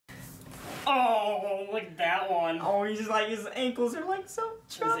Oh, look at that one. Oh, he's just like, his ankles are like so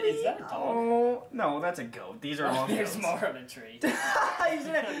chubby. Is that a dog? Oh, no, that's a goat. These are all There's goats. more of a tree. Look, he's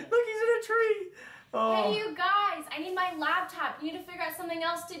in a tree. Oh. Hey, you guys, I need my laptop. You need to figure out something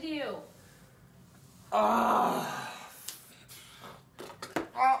else to do. Oh.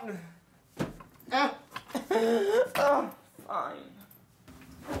 Fine.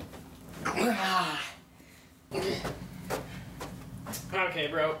 Okay,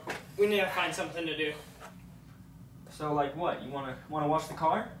 bro. We need to find something to do. So, like what? You wanna wash the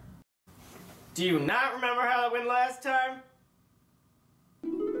car? Do you not remember how it went last time?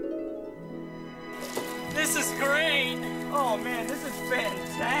 This is great! Oh man, this is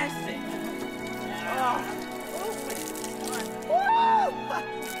fantastic! Oh.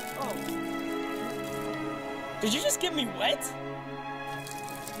 Oh. Did you just get me wet?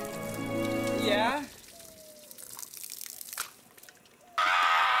 Yeah?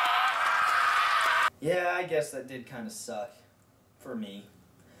 Yeah, I guess that did kind of suck. For me.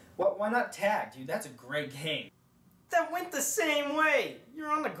 Why not tag, dude? That's a great game. That went the same way.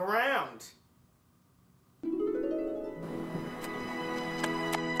 You're on the ground.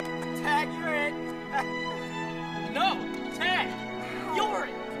 Tag, you're it! No! Tag! You're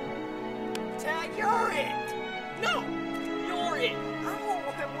it! Tag, you're it! No! You're it!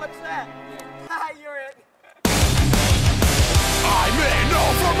 Oh, what's that? Ha, you're it! I'm in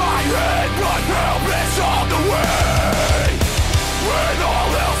over my head, but help is on the way. When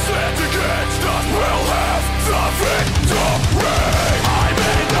all else stands against us, we'll have the victory. I'm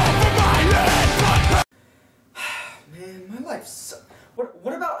in over my head, but Man, my life's so...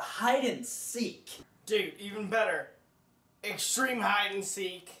 What about hide and seek? Dude, even better. Extreme hide and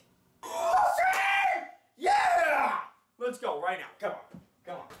seek. Yeah! Let's go right now. Come on.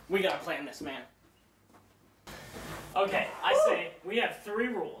 Come on. We gotta plan this, man. Okay, I say we have 3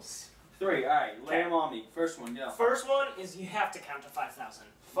 rules. 3, alright. Lay them on me. First one, go. First one is you have to count to 5,000.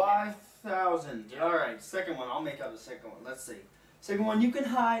 5,000. Yeah. Alright, second one. I'll make up the second one. Let's see. Second one, you can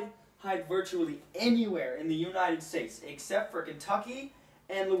hide virtually anywhere in the United States except for Kentucky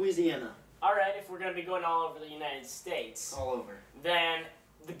and Louisiana. Alright, if we're gonna be going all over the United States, All over. then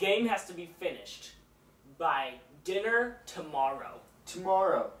the game has to be finished by dinner tomorrow.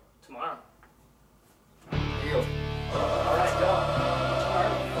 Tomorrow. Tomorrow. Deal. Alright, go.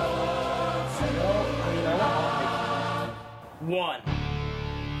 One, 2,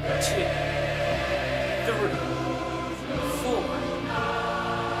 3, 4.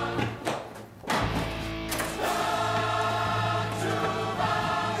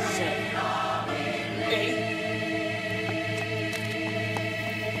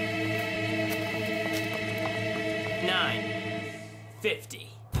 50,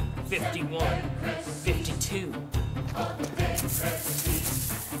 51, 52.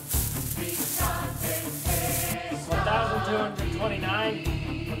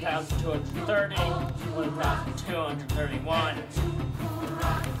 1,229, 1,230, 1,231.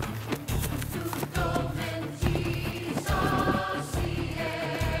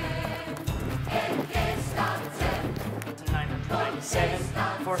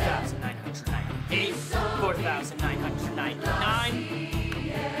 4,997, 4,998, 4,999.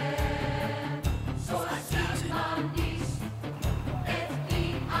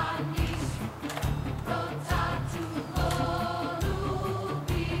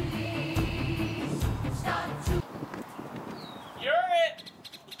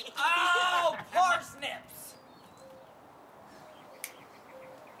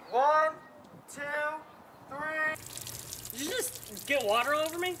 1, 2, 3. Did you just get water all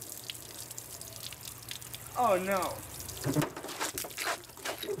over me? Oh no.